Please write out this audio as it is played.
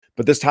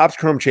But this Topps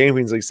Chrome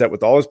Champions League set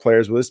with all his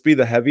players, will this be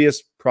the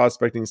heaviest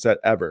prospecting set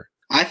ever?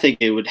 I think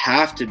it would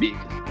have to be.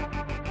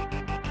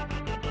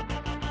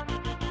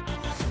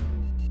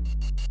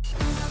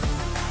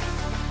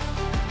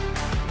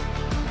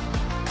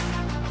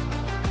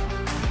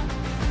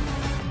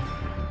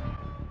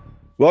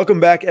 Welcome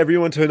back,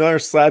 everyone, to another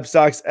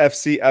Slabstox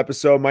FC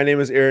episode. My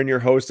name is Aaron, your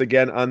host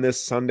again on this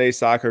Sunday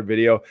soccer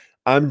video.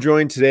 I'm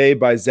joined today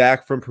by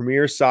Zach from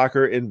Premier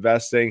Soccer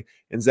Investing.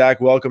 And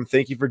Zach, welcome.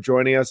 Thank you for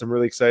joining us. I'm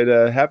really excited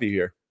to have you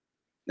here.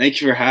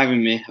 Thank you for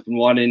having me. I've been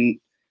wanting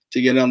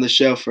to get on the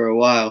show for a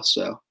while,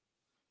 so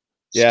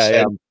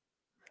yeah.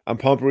 I'm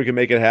pumped we can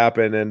make it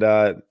happen,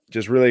 and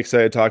just really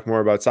excited to talk more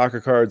about soccer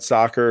cards,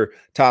 soccer,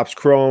 Topps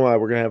Chrome.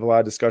 We're going to have a lot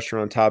of discussion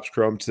on Topps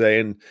Chrome today,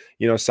 and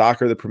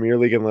soccer, the Premier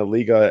League and La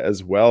Liga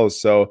as well.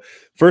 So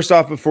first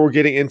off, before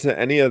getting into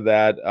any of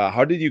that,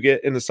 how did you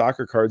get into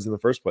soccer cards in the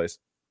first place?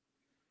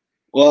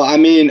 Well, I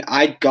mean,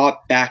 I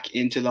got back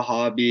into the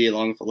hobby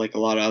along with like a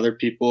lot of other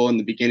people in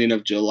the beginning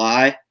of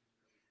July.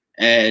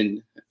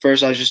 And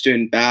first I was just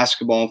doing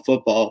basketball and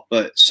football,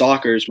 but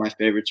soccer is my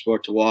favorite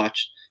sport to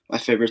watch. My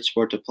favorite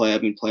sport to play. I've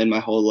been playing my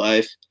whole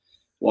life,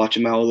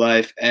 watching my whole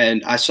life.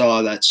 And I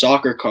saw that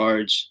soccer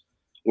cards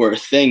were a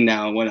thing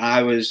now. When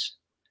I was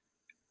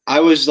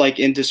like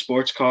into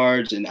sports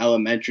cards in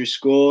elementary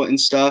school and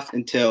stuff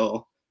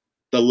until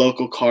the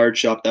local card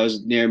shop that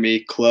was near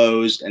me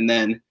closed. And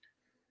then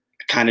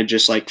I kind of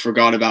just like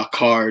forgot about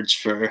cards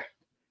for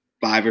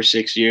 5 or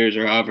 6 years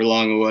or however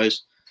long it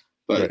was.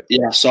 But right.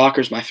 Yeah,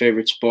 soccer's my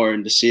favorite sport.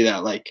 And to see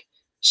that like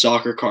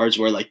soccer cards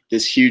were like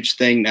this huge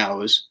thing now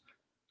was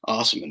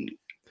awesome, and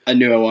I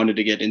knew I wanted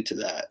to get into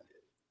that.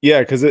 Yeah,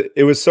 because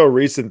it was so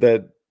recent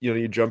that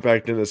you jumped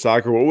back into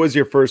soccer. What was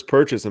your first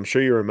purchase? I'm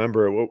sure you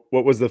remember.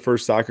 What was the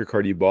first soccer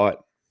card you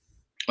bought?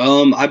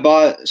 I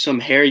bought some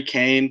Harry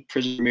Kane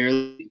Premier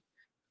League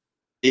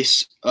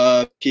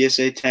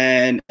PSA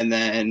 10, and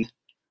then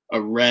a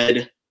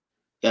red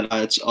that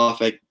it's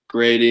off at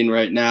grading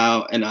right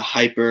now, and a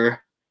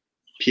Hyper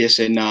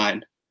PSA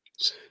 9.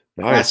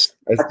 Nice.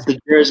 That's the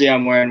jersey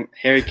I'm wearing.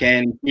 Harry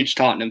Kane, huge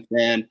Tottenham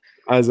fan.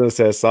 I was gonna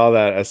say I saw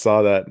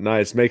that.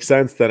 Nice. Makes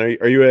sense then.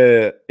 Are you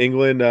a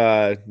England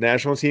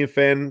national team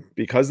fan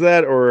because of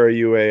that, or are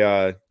you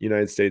a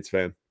United States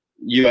fan?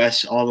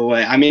 US all the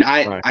way. I mean,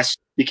 I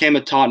became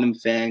a Tottenham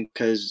fan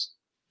because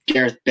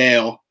Gareth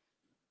Bale,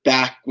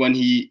 back when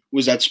he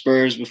was at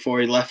Spurs before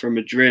he left for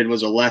Madrid,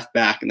 was a left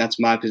back, and that's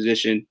my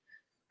position.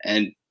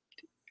 And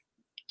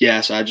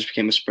yeah, so I just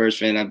became a Spurs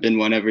fan. I've been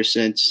one ever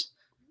since.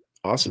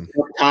 Awesome.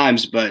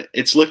 Times, but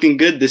it's looking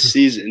good this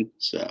season.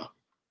 So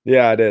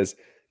yeah, it is.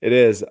 It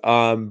is.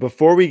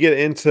 Before we get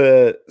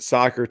into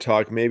soccer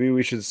talk, maybe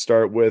we should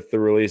start with the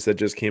release that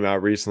just came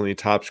out recently,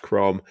 Topps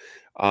Chrome.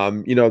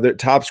 The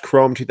Topps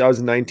Chrome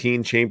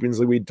 2019 Champions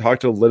League. We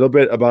talked a little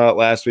bit about it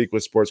last week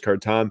with Sports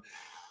Card Tom,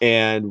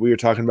 and we were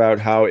talking about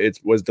how it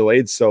was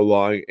delayed so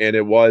long, and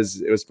it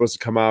was supposed to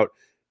come out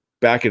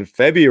back in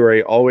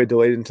February, all the way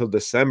delayed until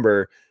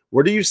December.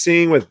 What are you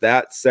seeing with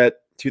that set,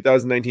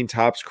 2019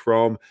 Topps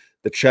Chrome,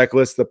 the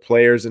checklist, the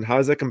players, and how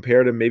does that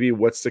compare to maybe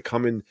what's to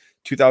come in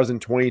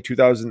 2020,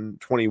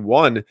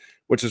 2021,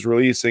 which is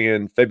releasing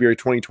in February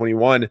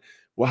 2021?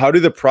 Well, how do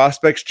the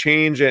prospects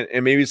change, and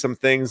maybe some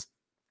things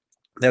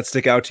that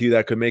stick out to you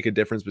that could make a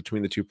difference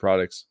between the two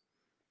products?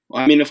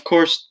 Well, I mean, of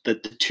course, the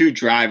two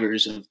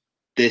drivers of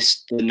the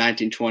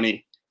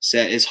 1920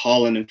 set is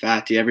Haaland and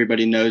Fati.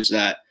 Everybody knows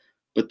that.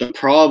 But the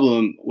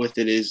problem with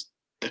it is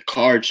the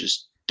cards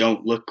just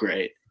don't look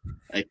great.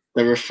 Like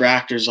the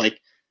refractor's like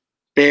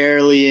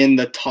barely in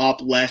the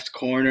top left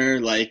corner.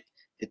 Like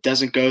it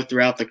doesn't go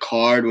throughout the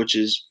card, which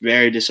is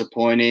very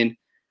disappointing.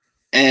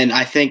 And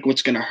I think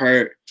what's going to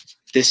hurt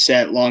this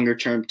set longer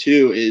term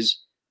too is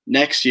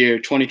next year,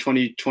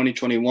 2020,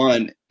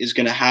 2021 is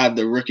going to have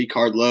the rookie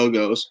card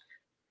logos,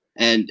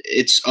 and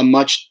it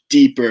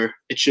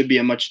should be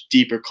a much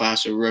deeper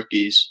class of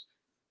rookies.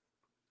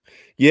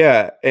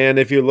 Yeah, and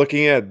if you're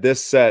looking at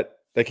this set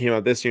that came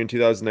out this year in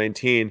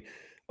 2019,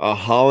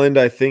 Haaland,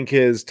 I think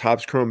his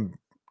Topps Chrome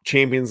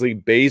Champions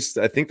League base,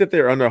 I think that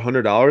they're under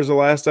 $100 the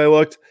last I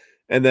looked.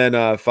 And then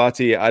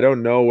Fati, I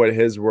don't know what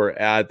his were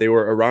at. They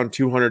were around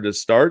 200 to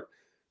start.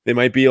 They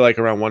might be like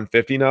around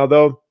 150 now,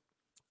 though.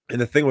 And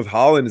the thing with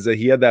Haaland is that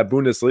he had that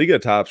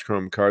Bundesliga Topps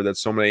Chrome card that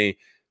so many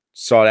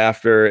sought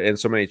after and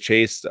so many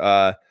chased.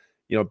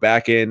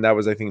 Back in, that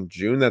was I think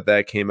June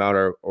that came out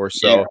or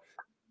so.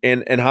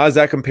 Yeah. And how does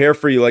that compare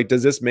for you? Like,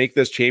 does this make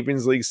this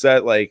Champions League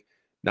set like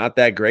not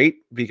that great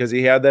because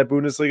he had that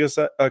Bundesliga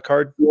set,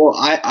 card? Well,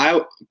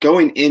 I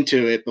going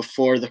into it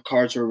before the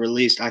cards were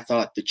released, I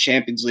thought the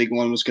Champions League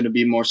one was going to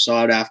be more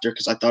sought after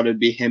because I thought it'd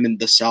be him in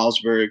the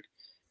Salzburg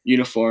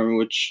uniform,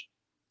 which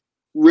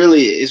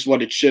really is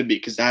what it should be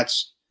because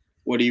that's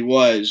what he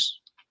was.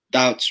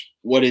 That's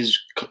what is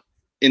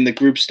in the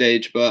group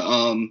stage. But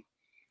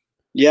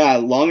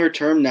longer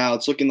term now,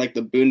 it's looking like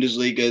the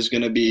Bundesliga is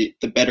going to be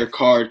the better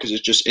card because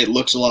it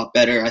looks a lot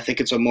better. I think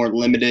it's a more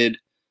limited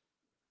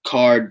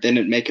card.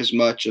 Didn't make as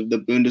much of the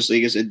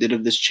Bundesliga as it did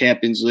of this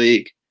Champions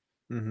League.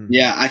 Mm-hmm.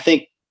 Yeah, I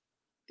think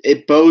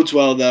It bodes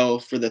well, though,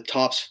 for the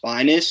Topps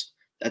Finest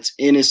that's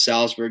in his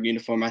Salzburg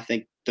uniform. I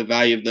think the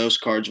value of those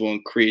cards will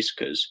increase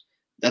because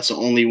that's the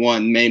only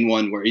main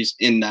one where he's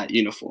in that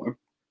uniform.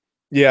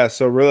 Yeah,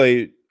 so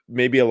really,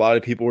 maybe a lot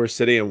of people were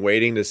sitting and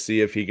waiting to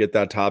see if he get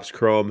that Topps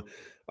Chrome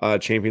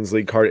Champions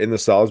League card in the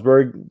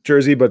Salzburg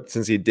jersey, but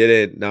since he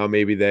didn't, now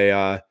maybe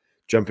they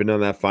jump in on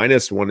that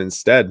finest one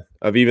instead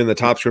of even the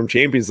Topps Chrome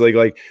Champions League.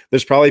 Like,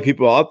 there's probably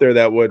people out there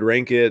that would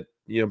rank it,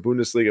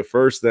 Bundesliga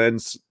first, then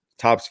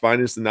Topps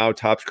Finest, and now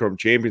Topps Chrome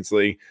Champions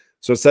League.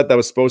 So a set that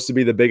was supposed to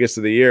be the biggest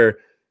of the year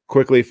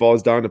quickly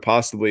falls down to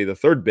possibly the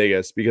third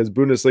biggest because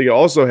Bundesliga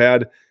also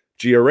had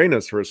Gio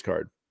Reyna's first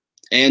card.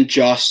 And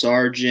Josh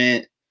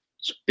Sargent,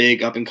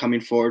 big up and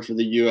coming forward for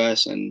the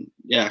U.S. and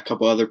a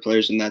couple other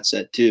players in that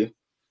set too.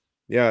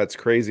 Yeah, it's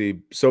crazy.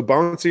 So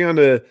bouncing on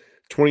to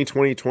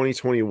 2020,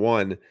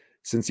 2021,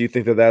 since you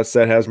think that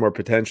set has more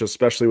potential,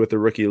 especially with the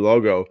rookie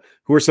logo,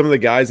 who are some of the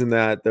guys in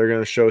that they're going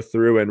to show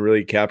through and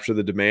really capture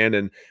the demand?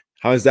 And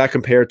how does that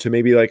compare to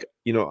maybe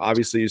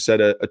obviously you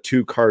said a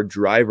 2-card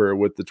driver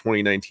with the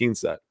 2019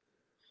 set?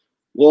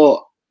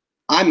 Well,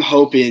 I'm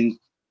hoping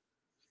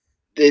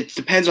it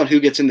depends on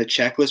who gets in the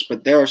checklist,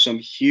 but there are some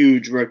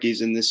huge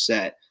rookies in this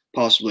set,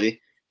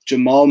 possibly.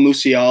 Jamal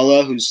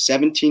Musiala, who's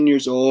 17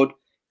 years old,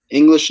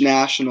 English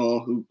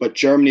national, but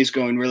Germany's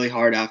going really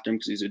hard after him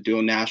because he's a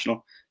dual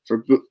national.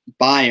 For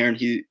Bayern,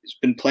 he's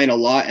been playing a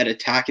lot at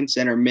attacking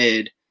center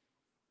mid,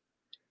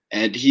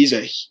 and he's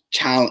a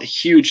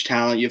huge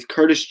talent. You have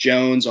Curtis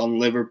Jones on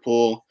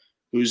Liverpool,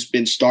 who's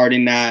been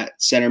starting that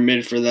center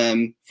mid for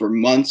them for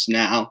months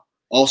now.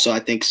 Also, I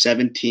think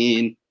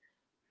 17.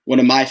 One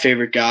of my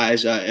favorite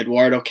guys,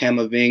 Eduardo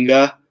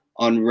Camavinga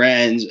on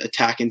Rennes,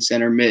 attacking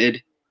center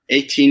mid.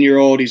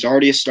 18-year-old. He's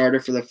already a starter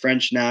for the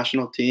French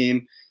national team.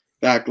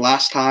 In fact,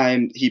 last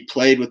time he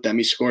played with them,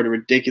 he scored a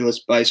ridiculous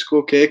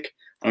bicycle kick.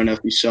 I don't know if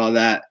you saw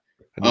that.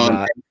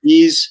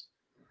 He's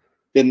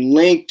been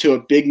linked to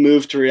a big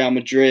move to Real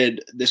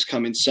Madrid this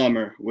coming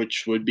summer,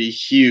 which would be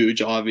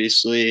huge,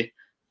 obviously.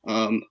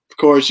 Of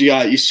course, you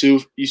got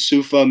Youssoufa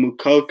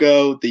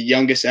Moukoko, the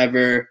youngest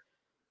ever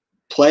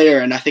player,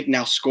 and I think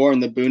now score in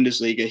the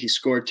Bundesliga. He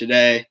scored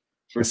today.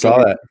 I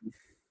saw that.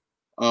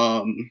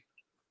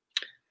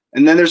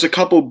 And then there's a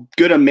couple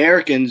good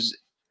Americans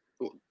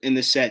in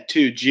the set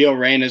too. Gio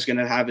Reyna is going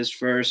to have his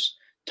first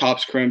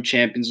Topps Chrome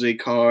Champions League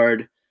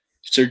card.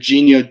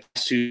 Serginho,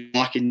 who's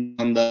knocking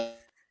on the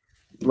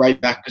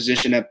right back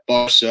position at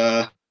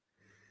Barca.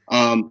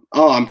 I'm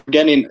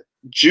forgetting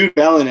Jude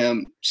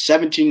Bellingham,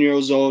 17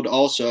 years old,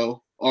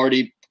 also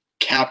already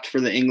capped for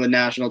the England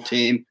national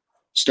team,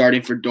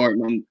 starting for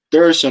Dortmund.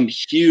 There are some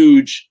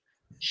huge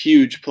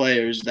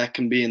players that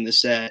can be in the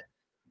set.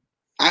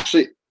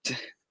 Actually,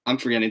 I'm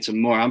forgetting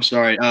some more. I'm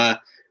sorry.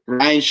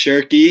 Ryan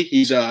Cherki,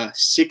 he's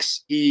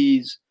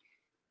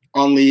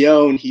on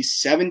Lyon. He's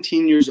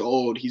 17 years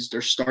old. He's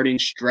their starting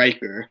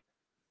striker.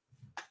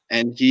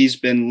 And he's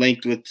been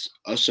linked with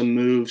some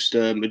moves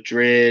to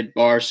Madrid,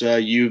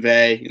 Barca, Juve,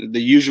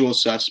 the usual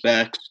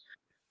suspects.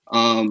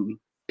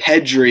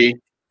 Pedri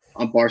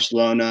on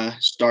Barcelona,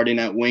 starting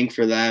at wing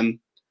for them.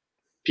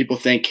 People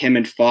think him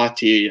and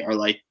Fati are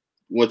like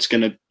what's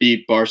going to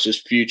be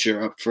Barca's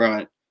future up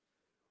front.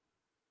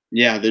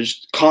 Yeah,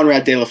 there's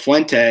Conrad De La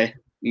Fuente,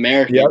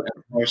 American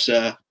at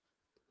Barca,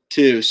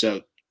 too.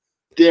 So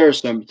there are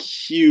some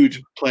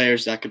huge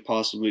players that could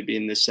possibly be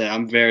in this set.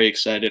 I'm very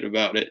excited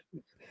about it.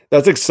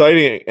 That's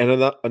exciting.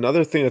 And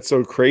another thing that's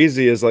so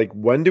crazy is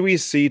when do we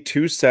see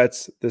two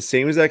sets, the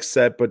same exact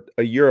set, but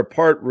a year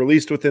apart,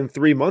 released within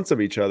 3 months of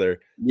each other?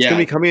 It's going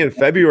to be coming in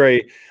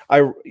February.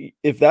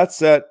 If that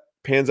set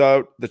pans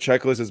out the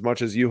checklist as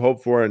much as you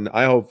hope for, and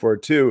I hope for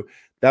too,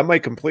 that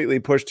might completely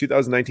push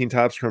 2019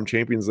 Topps Chrome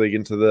Champions League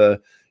into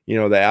the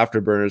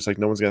afterburners.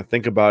 No one's going to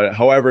think about it.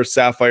 However,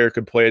 Sapphire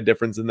could play a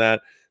difference in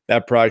that.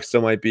 That product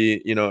still might be,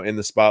 in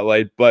the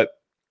spotlight. But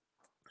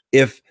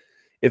if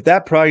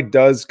that product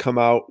does come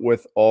out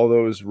with all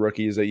those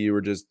rookies that you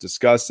were just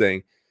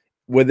discussing,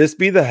 would this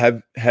be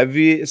the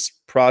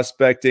heaviest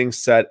prospecting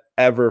set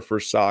ever for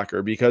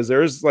soccer? Because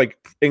there's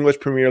English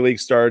Premier League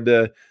started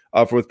to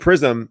with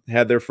Prism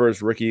had their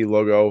first rookie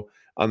logo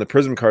on the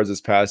Prism cards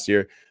this past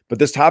year. But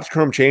this Topps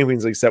Chrome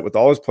Champions League set with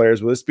all his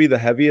players, will this be the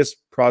heaviest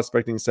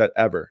prospecting set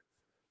ever?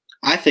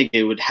 I think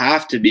it would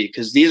have to be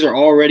because these are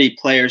already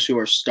players who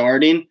are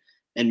starting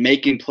and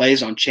making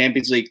plays on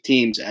Champions League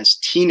teams as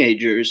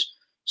teenagers.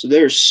 So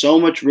there's so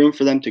much room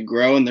for them to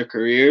grow in their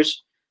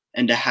careers,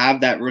 and to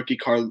have that rookie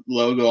card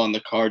logo on the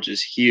cards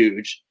is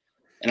huge.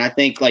 And I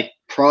think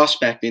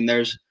prospecting,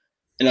 there's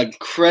an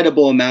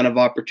incredible amount of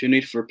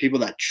opportunity for people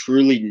that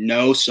truly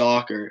know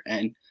soccer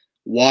and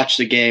watch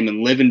the game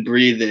and live and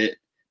breathe it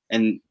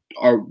and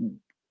are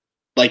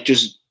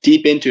just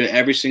deep into it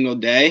every single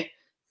day.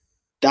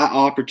 That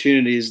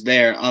opportunity is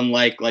there,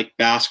 unlike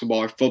basketball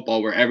or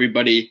football where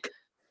everybody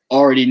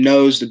already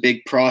knows the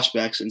big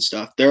prospects and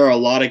stuff. There are a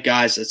lot of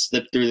guys that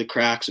slip through the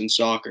cracks in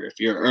soccer if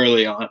you're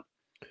early on.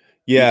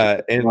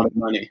 Yeah, and a lot of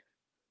money.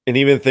 And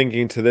even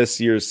thinking to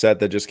this year's set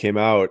that just came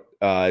out,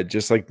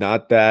 just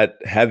not that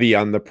heavy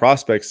on the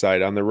prospect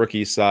side, on the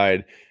rookie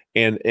side.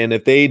 And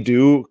if they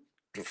do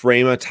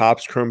frame a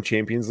Topps Chrome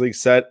Champions League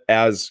set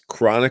as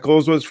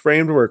Chronicles was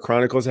framed, where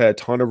Chronicles had a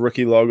ton of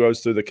rookie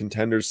logos through the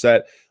Contenders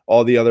set,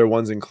 all the other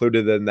ones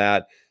included in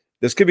that,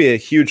 this could be a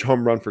huge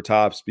home run for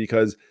Topps,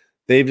 because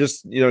they've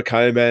just,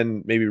 kind of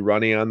been maybe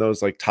running on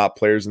those like top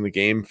players in the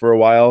game for a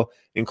while,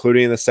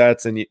 including the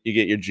sets. And you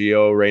get your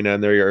Gio Reyna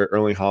in there, your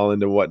Erling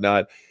Haaland and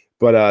whatnot.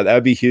 But that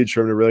would be huge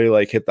for him to really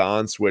like hit the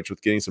on switch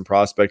with getting some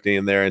prospecting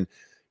in there and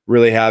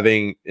really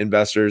having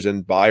investors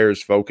and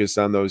buyers focus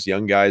on those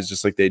young guys,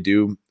 just like they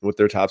do with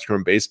their Topps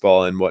Chrome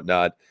baseball and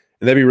whatnot.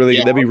 And that'd be really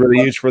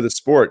huge for the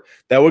sport.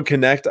 That would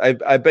connect.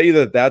 I bet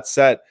you that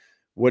set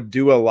would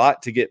do a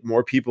lot to get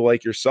more people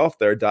like yourself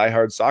there,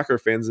 diehard soccer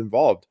fans,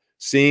 involved,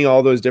 seeing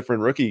all those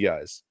different rookie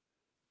guys.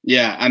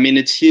 Yeah, I mean,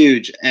 it's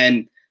huge.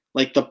 And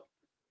like the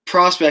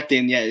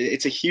prospecting, yeah,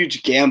 it's a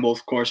huge gamble,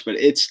 of course, but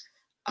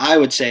I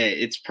would say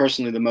it's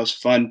personally the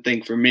most fun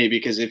thing for me,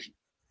 because if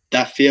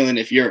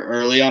you're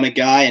early on a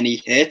guy and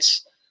he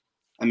hits,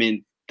 I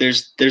mean,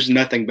 there's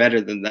nothing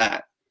better than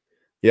that.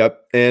 Yep.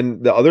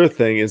 And the other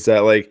thing is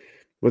that, like,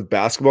 with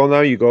basketball now,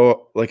 you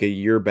go like a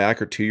year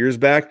back or 2 years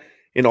back,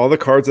 and all the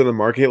cards on the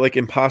market, like,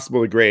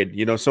 impossible to grade.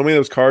 So many of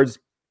those cards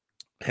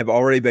have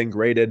already been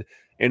graded.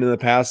 And in the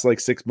past, like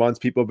 6 months,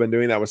 people have been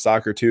doing that with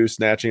soccer too,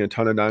 snatching a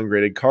ton of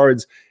non-graded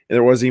cards. And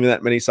there wasn't even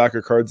that many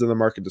soccer cards in the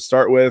market to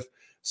start with.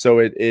 So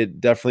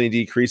it definitely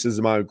decreases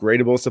the amount of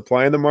gradable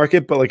supply in the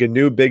market. But like a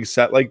new big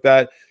set like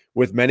that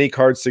with many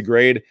cards to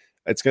grade,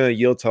 it's going to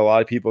yield to a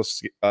lot of people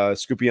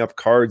scooping up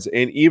cards.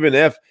 And even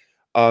if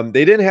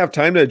they didn't have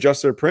time to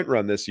adjust their print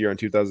run this year in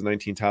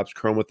 2019 Topps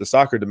Chrome with the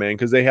soccer demand,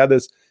 because they had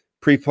this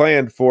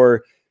pre-planned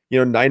for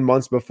 9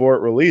 months before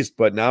it released.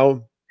 But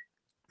now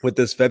with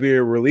this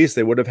February release,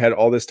 they would have had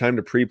all this time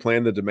to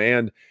pre-plan the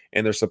demand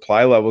and their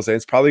supply levels, and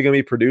it's probably going to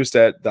be produced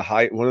at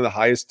one of the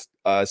highest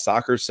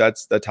soccer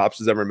sets that Topps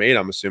has ever made.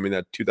 I'm assuming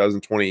that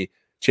 2020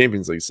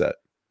 Champions League set.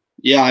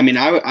 Yeah, I mean,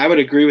 I would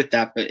agree with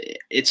that, but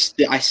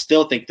I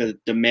still think the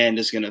demand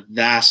is going to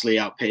vastly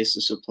outpace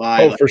the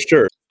supply. Oh, for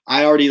sure.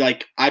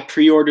 I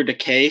pre-ordered a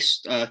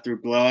case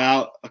through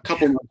Blowout a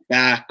couple months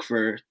back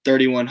for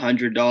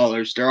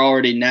 $3,100. They're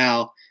already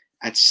now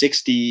at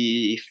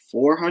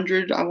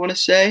 $6,400, I want to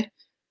say.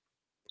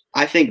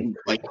 I think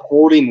like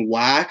holding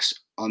wax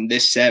on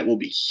this set will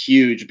be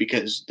huge,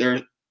 because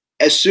they're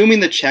assuming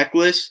the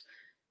checklist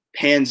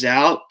pans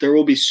out. There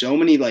will be so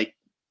many like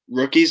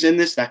rookies in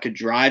this that could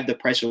drive the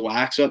price of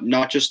wax up. It's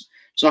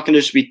not going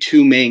to just be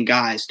two main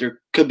guys.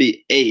 There could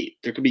be 8.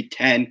 There could be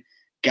 10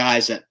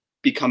 guys that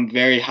become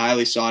very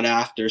highly sought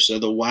after. So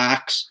the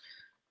wax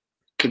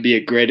could be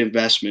a great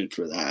investment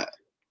for that.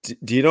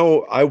 Do you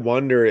know, I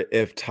wonder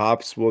if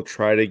Topps will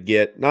try to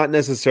get, not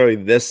necessarily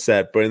this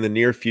set, but in the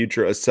near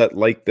future, a set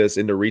like this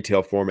into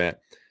retail format,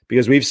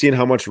 because we've seen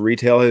how much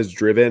retail has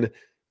driven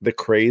the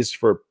craze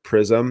for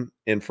Prism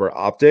and for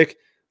Optic.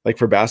 Like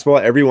for basketball,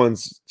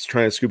 everyone's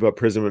trying to scoop up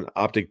Prism and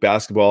Optic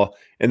basketball.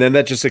 And then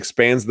that just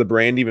expands the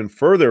brand even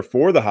further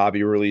for the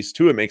hobby release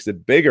too. It makes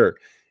it bigger.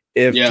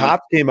 If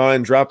Topps came out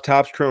and dropped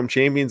Topps Chrome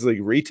Champions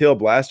League retail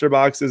blaster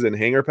boxes and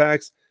hanger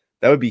packs,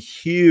 that would be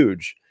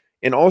huge.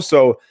 And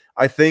also,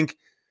 I think,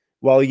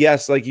 well,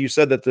 yes, like you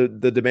said, that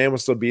the demand will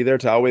still be there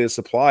to outweigh the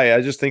supply.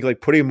 I just think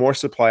like putting more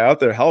supply out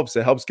there helps.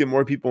 It helps get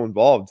more people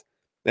involved.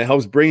 It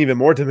helps bring even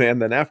more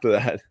demand than after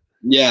that.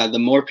 Yeah, the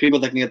more people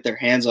that can get their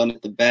hands on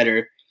it, the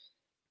better.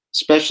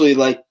 Especially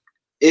like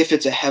if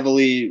it's a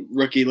heavily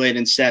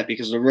rookie-laden set,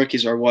 because the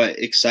rookies are what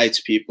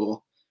excites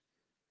people.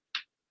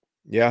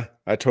 Yeah,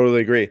 I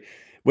totally agree.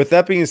 With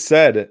that being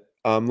said,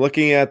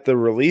 looking at the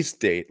release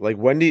date, like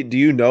when do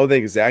you know the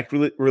exact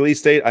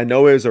release date? I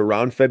know it was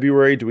around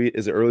February.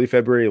 Is it early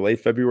February,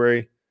 late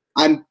February?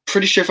 I'm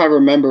pretty sure if I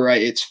remember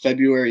right, it's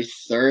February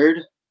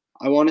 3rd,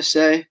 I want to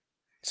say.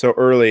 So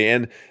early.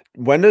 And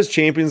when does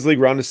Champions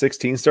League round of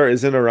 16 start?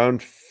 Isn't it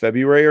around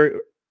February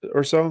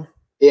or so?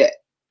 Yeah,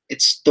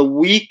 it's the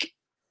week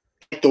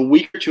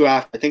or two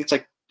after. I think it's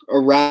like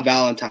around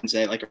Valentine's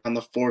Day, like around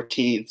the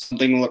 14th,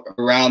 something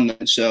around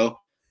then. So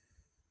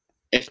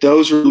if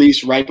those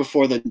release right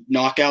before the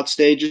knockout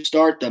stages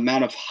start, the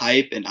amount of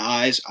hype and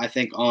eyes, I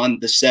think, on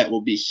the set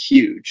will be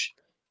huge.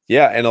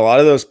 Yeah, and a lot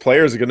of those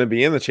players are going to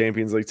be in the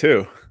Champions League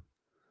too.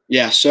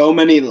 Yeah, so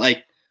many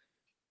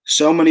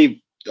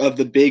of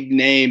the big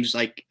names,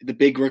 like the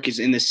big rookies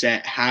in the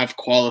set, have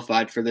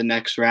qualified for the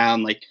next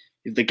round. Like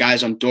the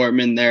guys on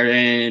Dortmund, they're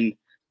in.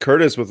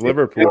 Curtis with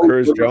Liverpool,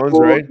 Curtis Jones,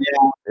 right?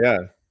 Yeah.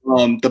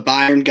 The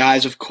Bayern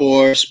guys, of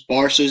course.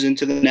 Barca's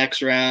into the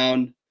next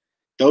round.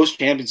 Those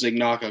Champions League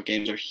knockout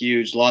games are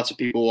huge. Lots of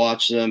people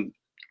watch them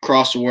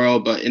across the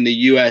world, but in the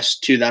U.S.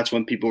 too, that's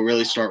when people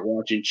really start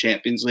watching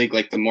Champions League.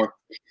 Like the more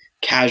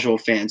casual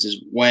fans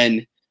is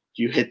when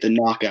you hit the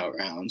knockout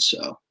round.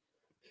 So,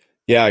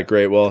 yeah,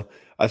 great. Well,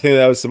 I think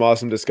that was some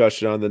awesome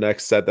discussion on the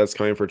next set that's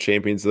coming for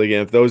Champions League.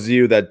 And if those of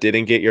you that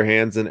didn't get your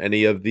hands in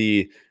any of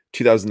the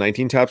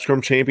 2019 Topps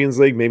Chrome Champions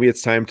League, maybe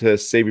it's time to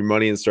save your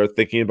money and start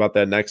thinking about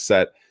that next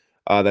set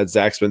that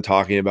Zach's been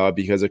talking about,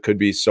 because it could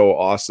be so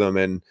awesome.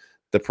 And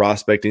the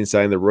prospecting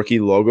side and the rookie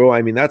logo.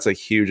 I mean, that's a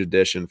huge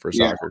addition for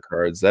Yeah. soccer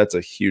cards. That's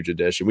a huge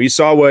addition. We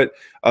saw what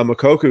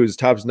Mokoku's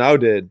Topps Now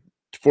did,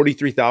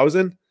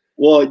 43,000.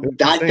 Well,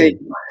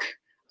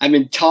 I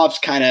mean, Topps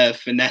kind of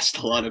finessed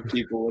a lot of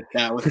people with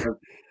that, with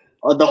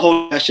the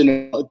whole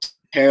question of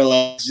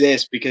parallel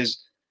exists,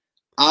 because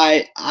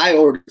I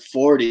ordered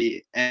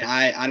 40, and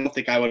I don't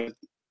think I would have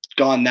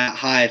gone that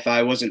high if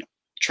I wasn't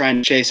trying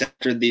to chase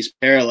after these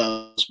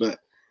parallels. But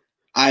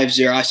I have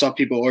zero. I saw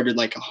people ordered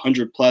like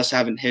 100 plus,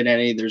 haven't hit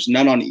any. There's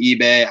none on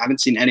eBay. I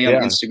haven't seen any on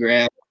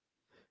Instagram.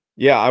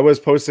 Yeah, I was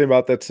posting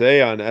about that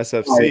today on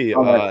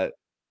SFC.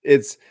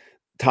 It's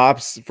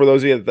Topps, for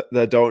those of you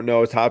that don't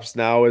know, Topps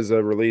Now is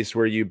a release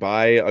where you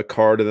buy a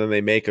card and then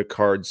they make a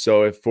card.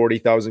 So if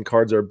 40,000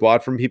 cards are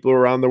bought from people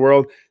around the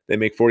world, they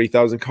make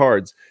 40,000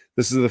 cards.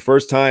 This is the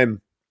first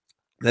time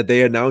that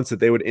they announced that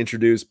they would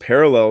introduce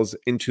parallels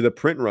into the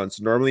print runs.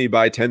 Normally you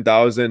buy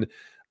 10,000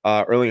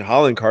 Erling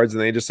Haaland cards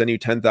and they just send you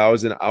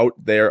 10,000 out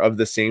there of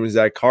the same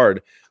exact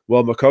card.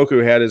 Well,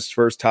 Mokoku had his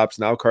first Topps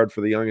Now card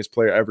for the youngest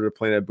player ever to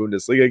play in a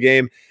Bundesliga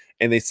game.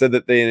 And they said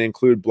that they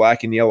include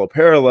black and yellow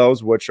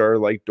parallels, which are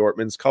like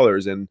Dortmund's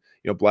colors. And,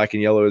 black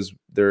and yellow is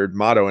their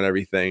motto and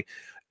everything.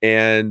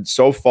 And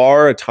so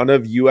far, a ton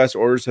of U.S.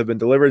 orders have been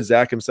delivered.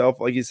 Zach himself,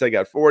 like you said,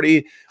 got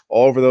 40.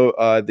 All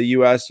over the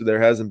U.S.,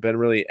 there hasn't been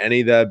really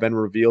any that have been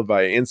revealed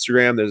via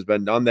Instagram. There's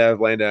been none that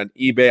have landed on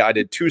eBay. I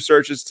did 2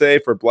 searches today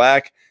for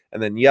black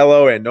and then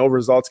yellow, and no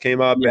results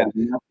came up. Yeah,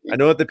 and I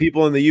know that the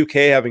people in the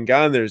U.K. haven't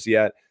gotten theirs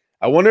yet.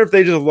 I wonder if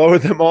they just lower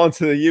them all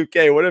into the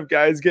U.K. What if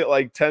guys get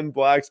like 10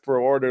 blacks per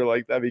order?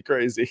 Like, that'd be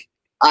crazy.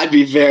 I'd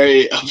be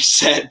very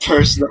upset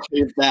personally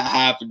if that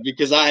happened,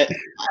 because at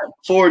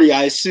 40,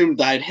 I assumed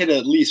I'd hit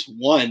at least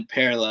one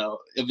parallel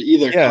of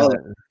either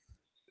color.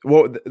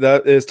 Well,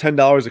 that is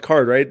 $10 a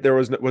card, right?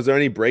 Was there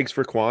any breaks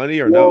for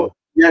quantity or no?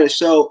 Yeah,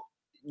 so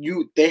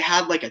they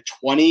had like a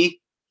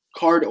 20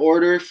 card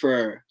order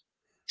for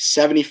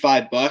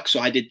 $75,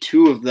 so I did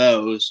 2 of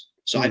those.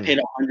 So I paid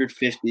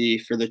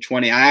 $150 for the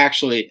 20. I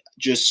actually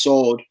just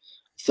sold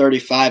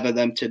 35 of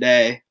them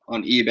today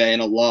on eBay in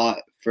a lot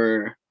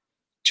for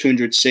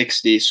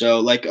 $260. So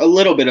like a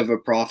little bit of a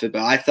profit,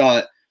 but I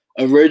thought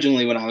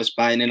originally when I was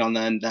buying in on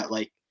them that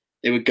like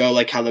they would go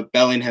like how the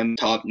Bellingham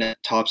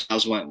Topps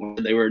Nows went, where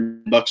they were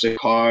 $1 a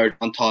card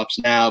on Topps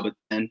Now, but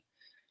then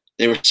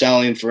they were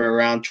selling for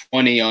around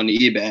 20 on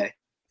eBay.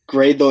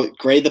 Grade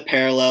the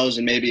parallels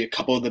and maybe a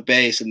couple of the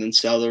base and then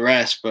sell the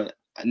rest, but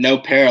no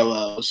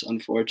parallels,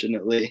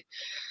 unfortunately.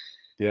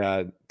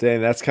 Yeah,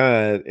 Dan,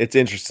 it's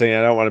interesting.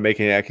 I don't want to make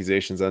any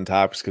accusations on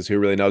Topps because who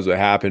really knows what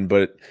happened.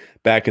 But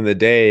back in the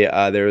day,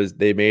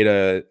 they made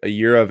a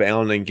year of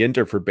Allen and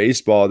Ginter for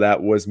baseball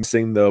that was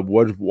missing the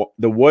wood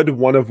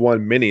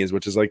 1-of-1 minis,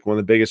 which is like one of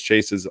the biggest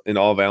chases in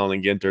all of Allen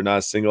and Ginter. Not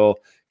a single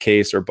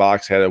case or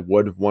box had a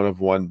wood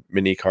 1-of-1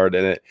 mini card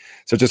in it.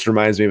 So it just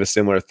reminds me of a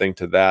similar thing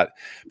to that.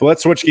 But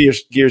let's switch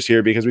gears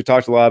here because we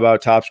talked a lot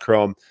about Topps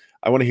Chrome.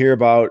 I want to hear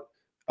about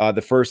the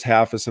first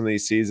half of some of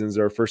these seasons,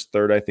 or first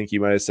third, I think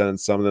you might have said in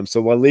some of them.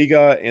 So La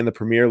Liga and the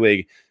Premier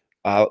League,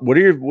 what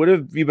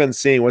have you been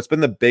seeing? What's been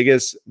the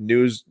biggest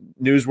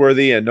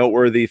newsworthy and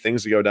noteworthy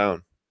things to go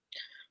down?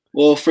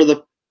 Well, for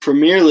the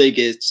Premier League,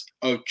 it's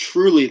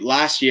truly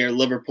last year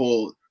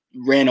Liverpool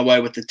ran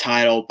away with the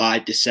title by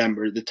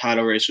December. The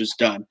title race was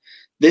done.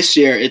 This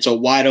year, it's a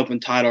wide open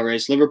title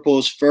race.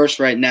 Liverpool's first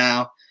right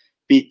now,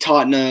 beat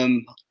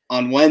Tottenham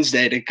on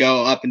Wednesday to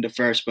go up into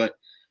first, but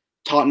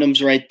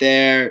Tottenham's right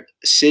there.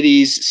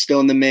 City's still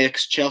in the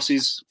mix.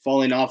 Chelsea's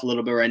falling off a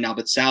little bit right now,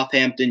 but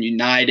Southampton,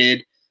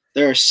 United,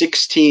 there are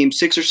 6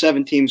 or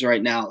 7 teams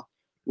right now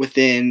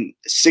within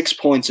 6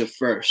 points of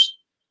first.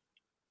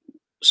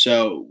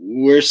 So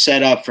we're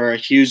set up for a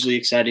hugely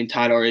exciting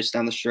title race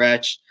down the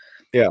stretch.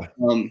 Yeah.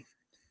 The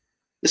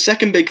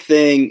second big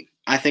thing,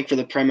 I think, for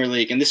the Premier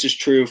League, and this is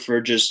true for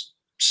just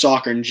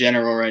soccer in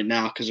general right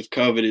now because of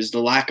COVID, is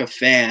the lack of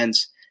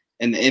fans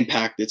and the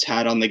impact it's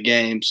had on the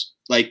games.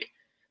 Like,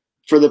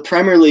 for the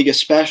Premier League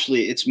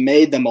especially, it's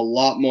made them a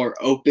lot more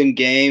open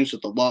games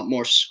with a lot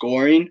more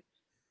scoring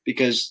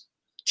because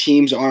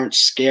teams aren't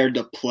scared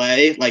to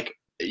play. Like,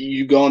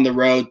 you go on the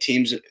road,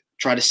 teams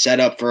try to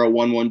set up for a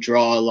 1-1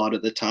 draw a lot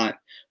of the time.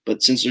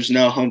 But since there's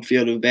no home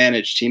field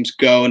advantage, teams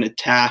go and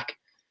attack.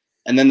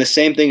 And then the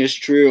same thing is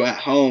true at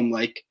home.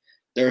 Like,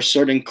 there are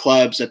certain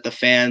clubs that the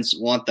fans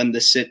want them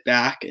to sit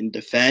back and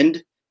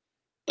defend.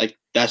 Like,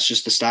 that's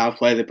just the style of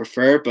play they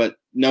prefer, but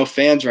no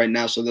fans right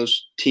now. So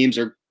those teams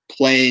are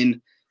playing,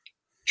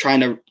 trying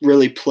to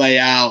really play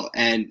out,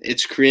 and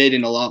it's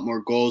creating a lot more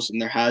goals than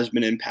there has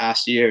been in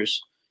past years.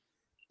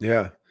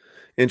 Yeah.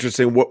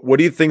 Interesting. What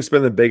do you think's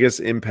been the biggest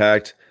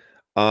impact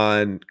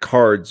on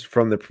cards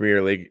from the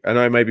Premier League? I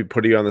know I might be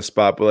putting you on the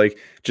spot, but like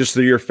just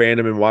through your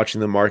fandom and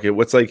watching the market,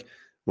 what's like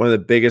one of the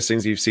biggest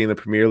things you've seen the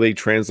Premier League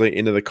translate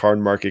into the card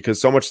market?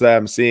 Because so much that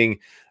I'm seeing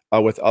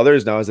with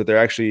others now is that they're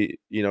actually,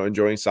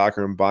 enjoying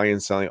soccer and buying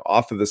and selling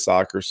off of the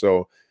soccer.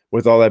 So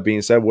with all that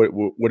being said,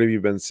 what have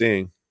you been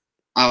seeing?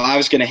 I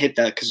was going to hit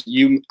that because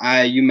you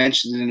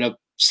mentioned it in a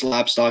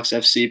Slapstocks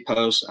FC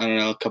post, I don't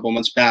know, a couple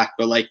months back,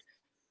 but like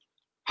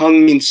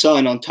Heung-min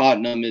Son on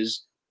Tottenham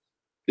has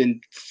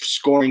been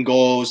scoring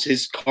goals.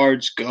 His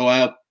cards go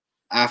up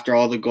after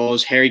all the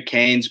goals. Harry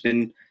Kane's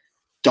been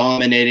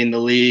dominating the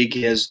league.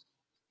 He has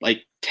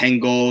like 10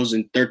 goals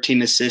and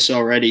 13 assists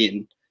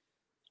already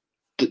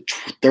in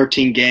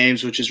 13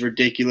 games, which is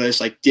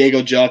ridiculous. Like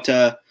Diego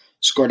Jota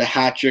scored a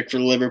hat trick for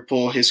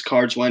Liverpool. His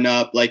cards went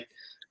up. Like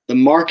the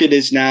market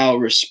is now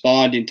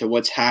responding to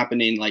what's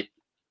happening like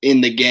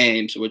in the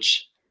games,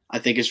 which I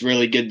think is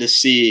really good to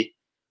see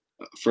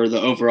for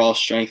the overall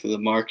strength of the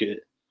market.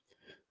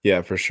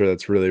 Yeah, for sure.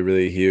 That's really,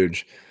 really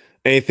huge.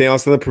 Anything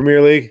else in the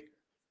Premier League?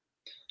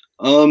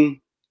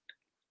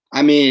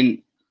 I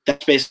mean,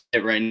 that's basically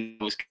it right now.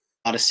 There's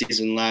a lot of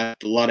season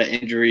left, a lot of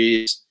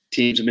injuries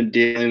teams have been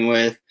dealing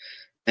with,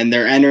 and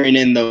they're entering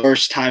in the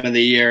worst time of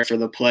the year for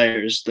the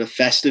players. The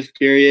festive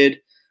period,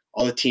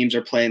 all the teams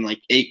are playing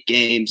like 8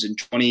 games in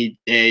 20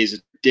 days.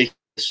 It's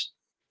ridiculous.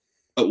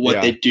 But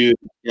what they do,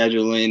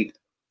 scheduling,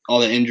 all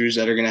the injuries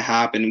that are going to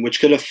happen,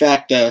 which could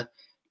affect the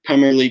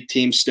Premier League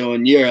teams still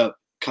in Europe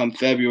come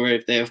February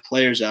if they have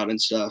players out and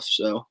stuff.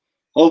 So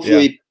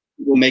hopefully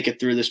we'll make it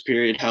through this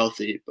period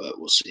healthy, but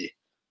we'll see.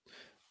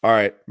 All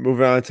right,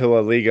 moving on to La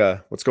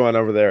Liga. What's going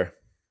on over there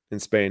in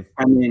Spain?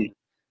 I mean,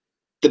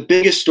 the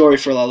biggest story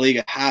for La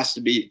Liga has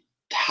to be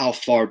how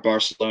far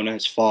Barcelona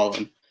has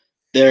fallen.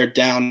 They're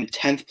down in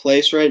 10th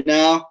place right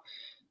now.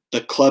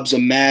 The club's a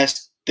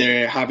mess.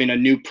 They're having a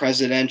new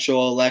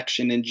presidential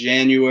election in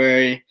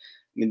January. I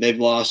mean, they've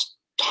lost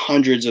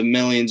hundreds of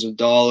millions of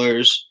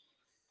dollars.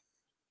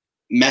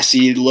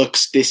 Messi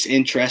looks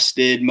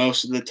disinterested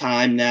most of the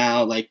time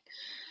now. Like,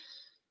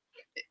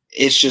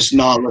 it's just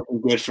not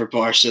looking good for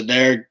Barca.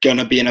 They're going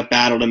to be in a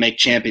battle to make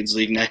Champions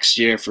League next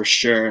year for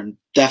sure, and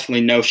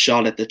definitely no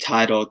shot at the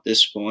title at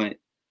this point.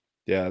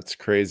 Yeah, it's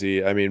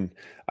crazy. I mean,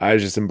 I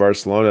was just in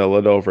Barcelona a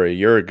little over a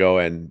year ago,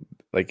 and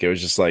like it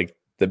was just like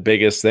the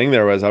biggest thing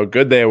there was how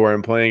good they were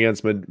in playing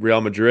against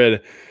Real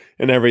Madrid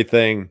and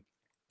everything.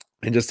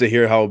 And just to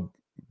hear how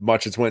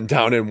much it's went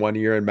down in 1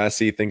 year and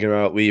Messi thinking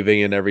about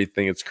leaving and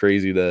everything, it's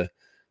crazy to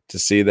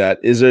see that.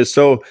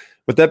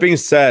 With that being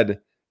said,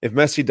 if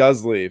Messi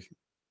does leave,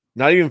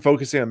 not even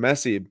focusing on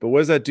Messi, but what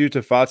does that do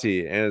to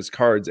Fati and his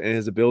cards and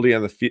his ability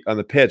on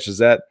the pitch? Does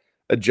that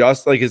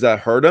adjust? Like, does that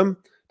hurt him?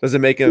 Does it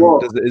make him?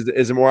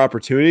 Is it more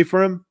opportunity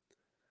for him?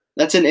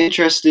 That's an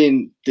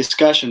interesting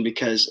discussion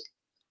because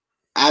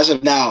as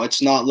of now,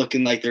 it's not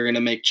looking like they're going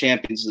to make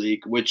Champions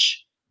League.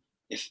 Which,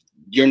 if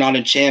you're not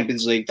in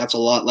Champions League, that's a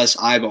lot less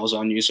eyeballs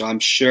on you. So I'm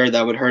sure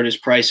that would hurt his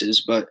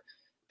prices. But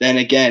then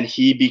again,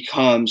 he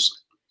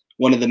becomes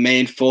one of the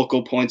main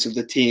focal points of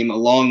the team,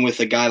 along with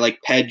a guy like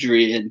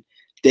Pedri, and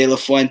De La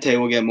Fuente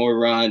will get more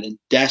run, and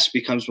Dest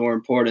becomes more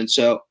important.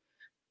 So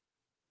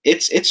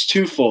it's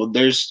twofold.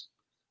 There's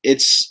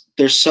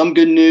some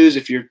good news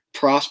if you're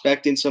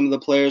prospecting some of the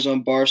players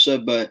on Barca,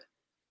 but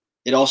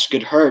it also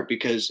could hurt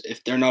because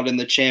if they're not in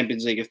the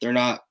Champions League, if they're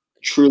not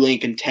truly in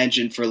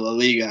contention for La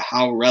Liga,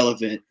 how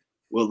relevant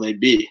will they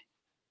be?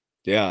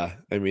 Yeah,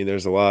 I mean,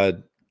 there's a lot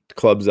of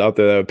clubs out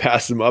there that would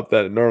pass them up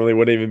that normally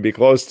wouldn't even be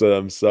close to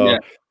them. So,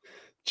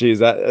 geez,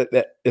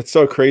 that it's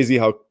so crazy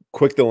how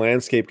quick the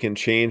landscape can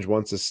change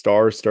once a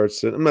star starts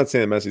to. I'm not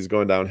saying that Messi's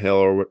going downhill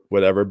or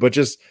whatever, but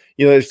just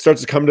it starts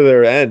to come to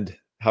their end.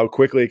 How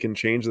quickly it can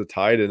change the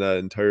tide in an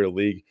entire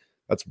league.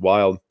 That's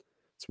wild.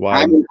 It's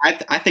wild. I mean,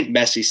 I think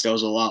Messi still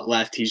has a lot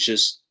left.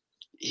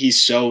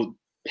 He's so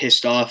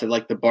pissed off at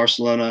like the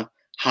Barcelona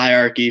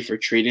hierarchy for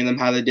treating them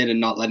how they did and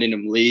not letting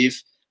him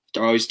leave.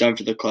 They're always done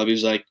for the club.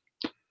 He's like,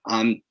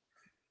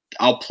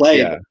 I'll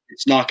play, but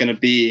it's not going to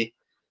be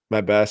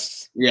my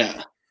best.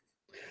 Yeah.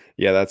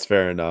 Yeah, that's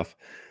fair enough.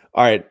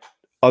 All right.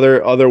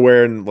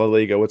 Otherwhere in La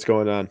Liga, what's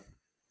going on?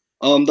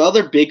 The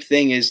other big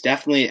thing is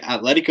definitely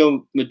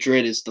Atletico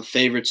Madrid is the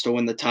favorites to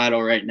win the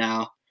title right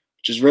now,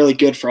 which is really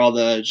good for all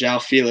the João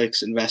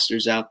Felix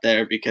investors out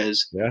there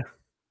because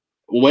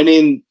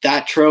winning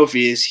that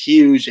trophy is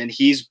huge, and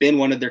he's been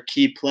one of their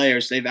key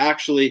players. They've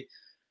actually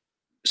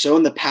 – so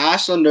in the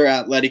past under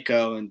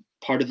Atletico, and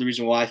part of the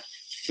reason why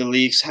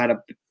Felix had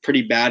a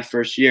pretty bad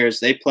first year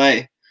is they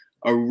play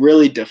a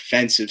really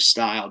defensive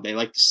style. They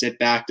like to sit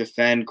back,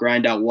 defend,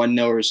 grind out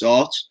 1-0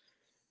 results.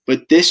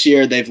 But this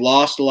year, they've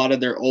lost a lot of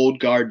their old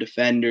guard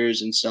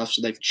defenders and stuff,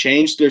 so they've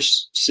changed their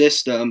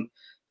system.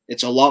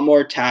 It's a lot more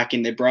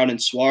attacking. They brought in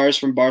Suarez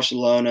from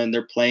Barcelona, and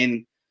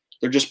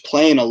they're just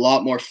playing a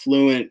lot more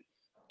fluent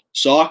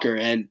soccer,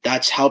 and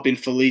that's helping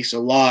Felix a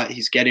lot.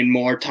 He's getting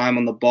more time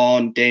on the ball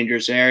in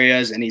dangerous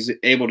areas, and he's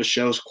able to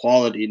show his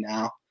quality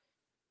now.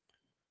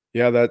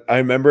 Yeah, that I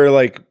remember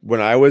like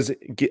when I was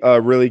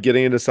really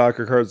getting into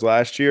soccer cards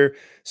last year,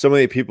 so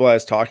many people I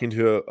was talking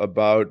to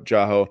about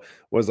João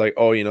was like,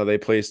 oh, they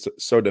play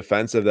so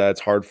defensive that it's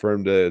hard for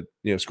him to,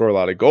 score a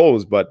lot of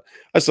goals. But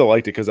I still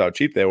liked it because how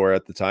cheap they were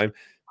at the time.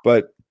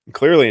 But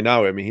clearly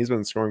now, I mean, he's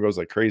been scoring goals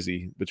like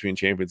crazy between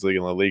Champions League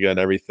and La Liga and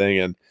everything.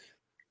 And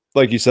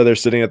like you said, they're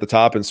sitting at the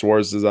top and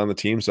Suarez is on the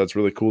team. So it's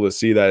really cool to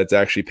see that it's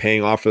actually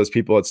paying off for those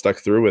people that stuck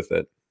through with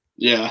it.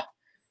 Yeah.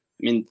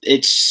 I mean,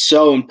 it's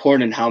so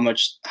important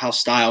how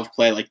style of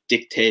play like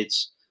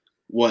dictates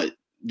what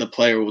the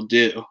player will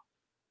do,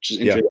 which is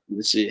interesting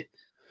to see.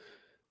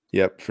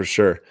 Yep, for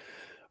sure.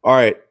 All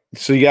right.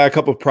 So you got a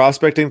couple of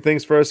prospecting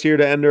things for us here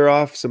to end her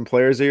off. Some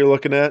players that you're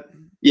looking at.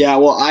 Yeah,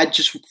 well, I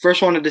just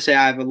first wanted to say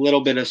I have a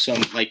little bit of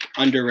some like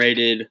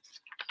underrated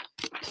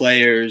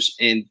players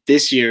in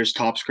this year's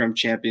Top Scrum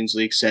Champions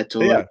League set to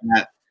look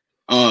at.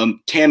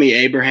 Tammy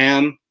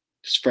Abraham,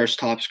 his first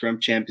Top Scrum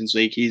Champions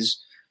League.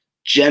 He's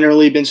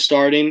generally been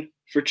starting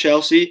for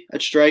Chelsea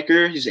at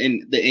striker. He's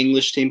in the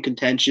English team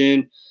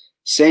contention.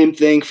 Same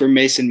thing for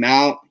Mason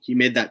Mount. He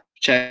made that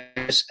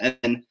chess.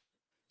 And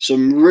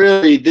some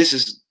really, this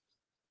is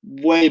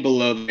way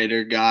below the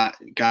radar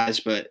guys,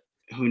 but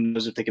who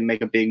knows if they can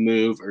make a big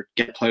move or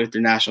get play with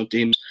their national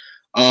teams.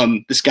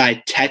 This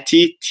guy,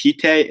 Tete,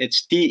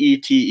 it's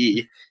Tete.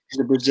 He's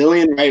a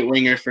Brazilian right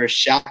winger for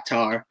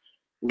Shakhtar,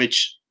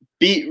 which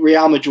beat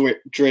Real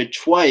Madrid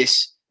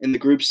twice in the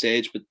group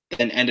stage, but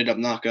then ended up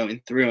not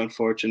going through,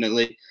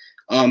 unfortunately.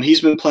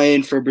 He's been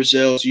playing for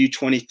Brazil's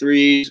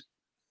U23s.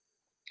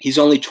 He's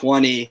only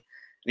 20,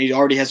 and he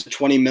already has a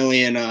 $20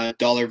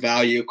 million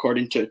value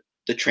according to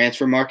the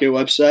transfer market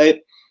website.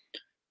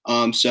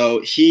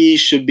 So he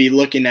should be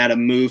looking at a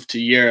move to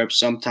Europe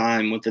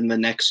sometime within the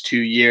next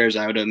 2 years,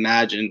 I would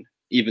imagine,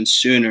 even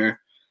sooner.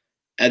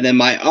 And then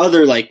my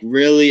other like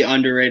really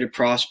underrated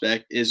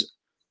prospect is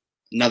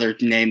another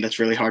name that's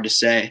really hard to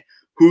say,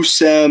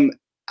 Houssem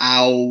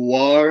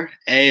Aouar,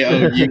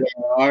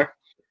 Aouar.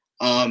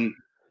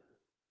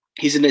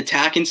 He's an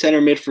attacking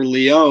center mid for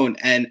Lyon,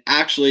 and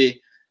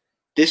actually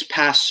this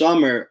past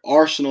summer,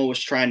 Arsenal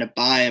was trying to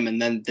buy him,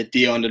 and then the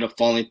deal ended up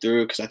falling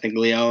through because I think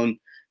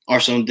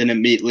Arsenal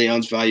didn't meet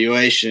Lyon's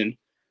valuation.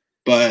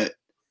 But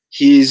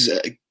he's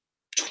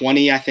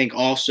 20, I think,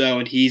 also,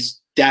 and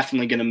he's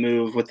definitely going to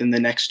move within the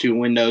next 2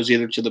 windows,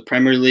 either to the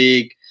Premier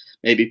League,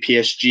 maybe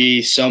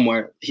PSG,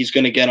 somewhere. He's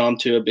going to get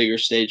onto a bigger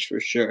stage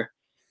for sure.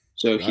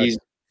 So he's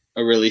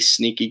a really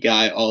sneaky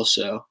guy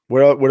also.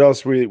 What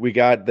else we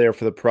got there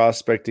for the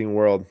prospecting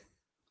world?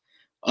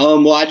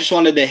 Well, I just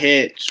wanted to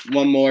hit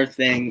one more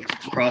thing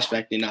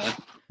prospecting.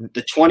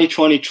 The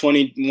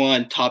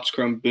 2020-21 Top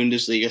Scrum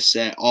Bundesliga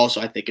set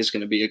also, I think, is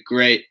going to be a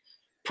great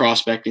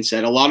prospecting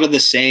set. A lot of the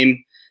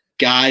same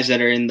guys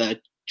that are in the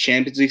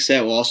Champions League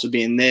set will also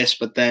be in this,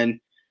 but then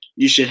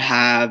you should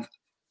have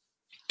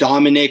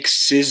Dominic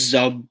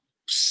Sizbly.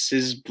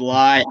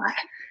 I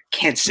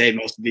can't say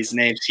most of these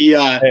names. Hey,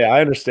 I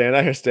understand.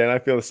 I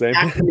feel the same.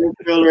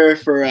 Midfielder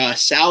for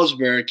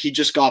Salzburg. He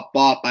just got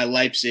bought by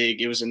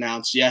Leipzig. It was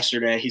announced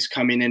yesterday. He's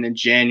coming in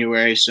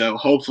January, so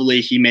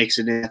hopefully he makes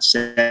it in that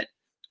set.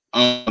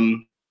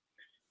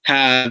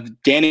 Have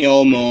Danny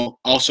Olmo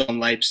also in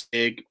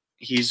Leipzig.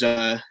 He's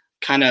a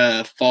kind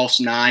of false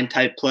 9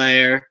 type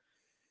player.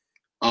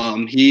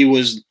 He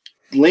was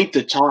linked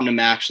to Tottenham,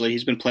 actually.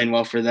 He's been playing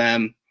well for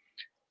them.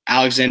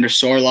 Alexander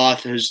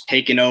Sorloth, who's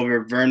taken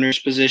over Werner's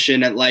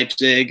position at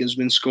Leipzig, has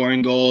been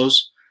scoring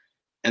goals.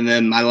 And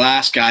then my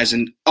last guy's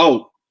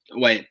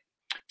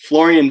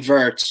Florian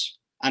Wirtz.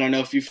 I don't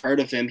know if you've heard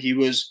of him. He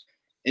was,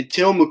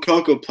 until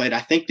Moukoko played, I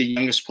think the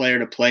youngest player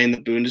to play in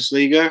the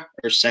Bundesliga,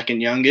 or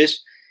second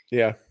youngest.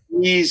 Yeah.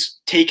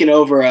 He's taken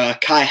over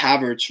Kai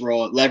Havertz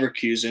role at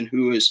Leverkusen,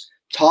 who is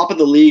top of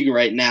the league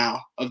right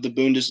now of the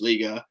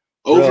Bundesliga,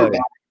 over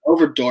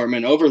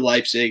Dortmund, over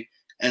Leipzig.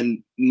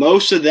 And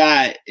most of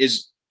that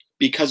is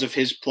because of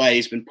his play.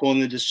 He's been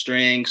pulling the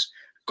strings,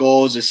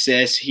 goals,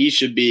 assists. He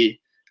should be,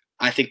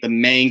 I think, the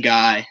main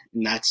guy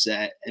in that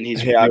set. And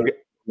he's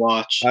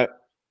watch.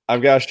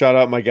 I've got to shout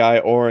out my guy,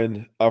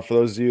 Oren. For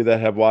those of you that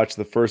have watched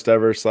the first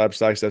ever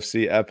Slabstocks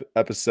FC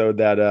episode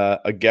that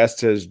a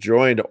guest has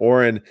joined,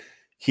 Oren,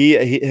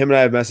 him and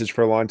I have messaged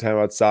for a long time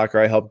about soccer.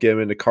 I helped get him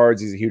into cards.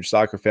 He's a huge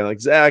soccer fan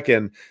like Zach,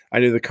 and I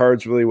knew the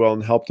cards really well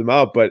and helped him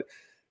out. But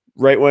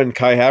right when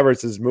Kai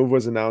Havertz's move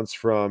was announced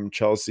from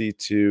Chelsea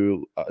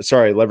to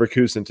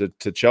Leverkusen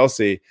to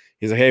Chelsea,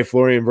 he's like, "Hey,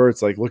 Florian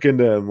Wirtz, like look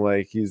into him.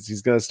 Like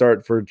he's gonna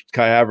start for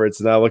Kai Havertz."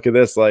 And now look at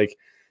this, like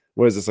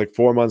what is this, like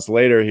 4 months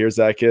later? Here's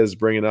Zach is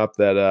bringing up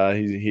that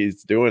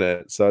he's doing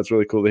it. So it's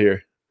really cool to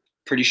hear.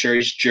 Pretty sure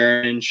he's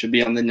German, should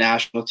be on the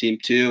national team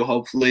too,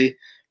 hopefully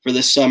for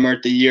this summer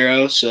at the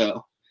Euro.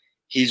 So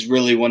he's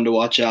really one to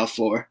watch out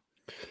for.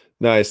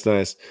 Nice.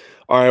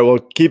 All right, well,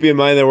 keep in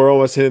mind that we're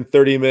almost hitting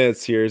 30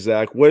 minutes here,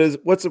 Zach.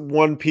 What's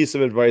one piece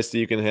of advice that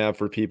you can have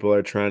for people that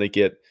are trying to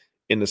get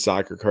into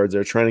soccer cards?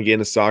 They're trying to get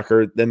into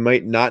soccer that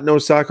might not know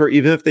soccer,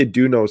 even if they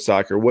do know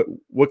soccer.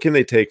 What can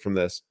they take from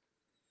this?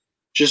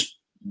 Just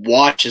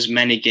watch as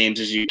many games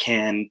as you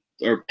can,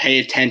 or pay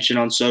attention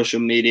on social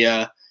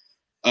media.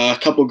 A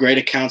couple great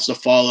accounts to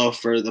follow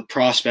for the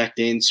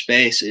prospecting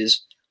space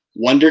is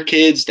Wonder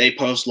Kids. They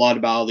post a lot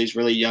about all these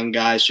really young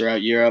guys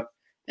throughout Europe,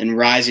 and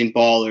Rising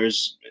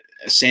Ballers,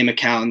 same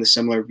account in the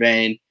similar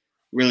vein,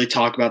 really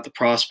talk about the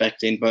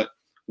prospecting. But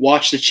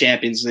watch the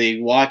Champions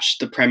League, watch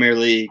the Premier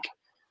League,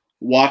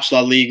 watch La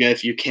Liga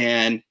if you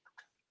can.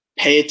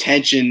 Pay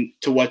attention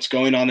to what's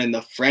going on in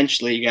the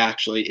French league.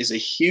 Actually, is a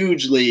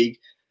huge league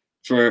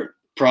for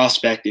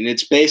prospecting.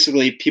 It's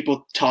basically,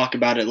 people talk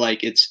about it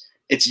like it's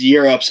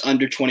Europe's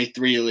under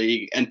 23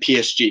 league and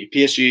PSG.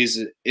 PSG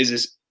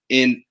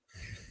in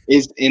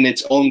is in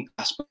its own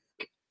aspect.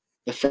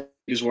 The French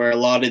League is where a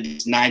lot of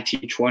these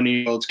 19,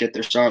 20-year-olds get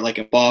their start, like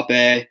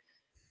Mbappe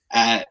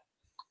at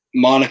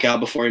Monaco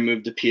before he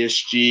moved to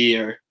PSG,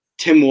 or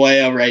Tim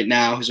Weah right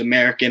now, who's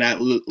American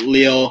at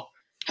Lille,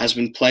 has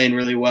been playing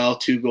really well,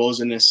 2 goals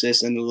and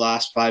assists in the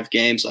last 5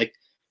 games. Like,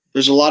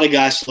 there's a lot of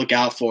guys to look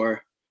out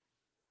for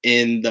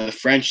in the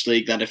French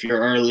league that if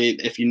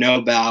you know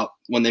about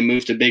when they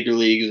move to bigger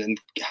leagues and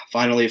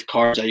finally have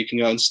cards that you can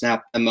go and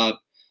snap them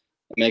up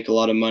and make a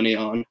lot of money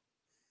on.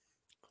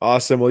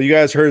 Awesome. Well, you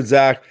guys heard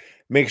Zach.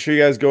 Make sure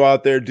you guys go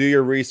out there, do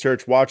your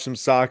research, watch some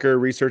soccer,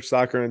 research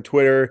soccer on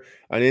Twitter,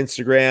 on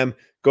Instagram.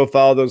 Go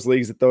follow those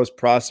leagues that those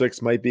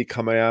prospects might be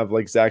coming out of,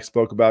 like Zach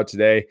spoke about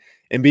today.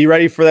 And be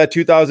ready for that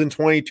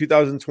 2020,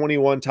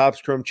 2021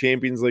 Topps Chrome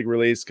Champions League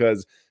release,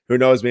 because who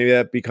knows, maybe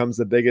that becomes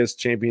the biggest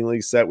Champion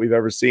League set we've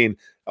ever seen.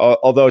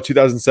 Although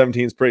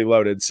 2017 is pretty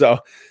loaded. So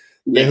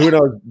who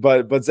knows?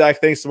 But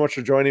Zach, thanks so much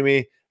for joining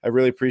me. I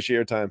really appreciate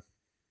your time.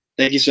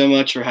 Thank you so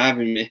much for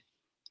having me.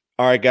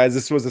 All right, guys,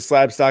 this was the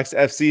Slab Stocks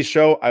FC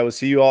show. I will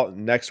see you all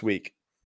next week.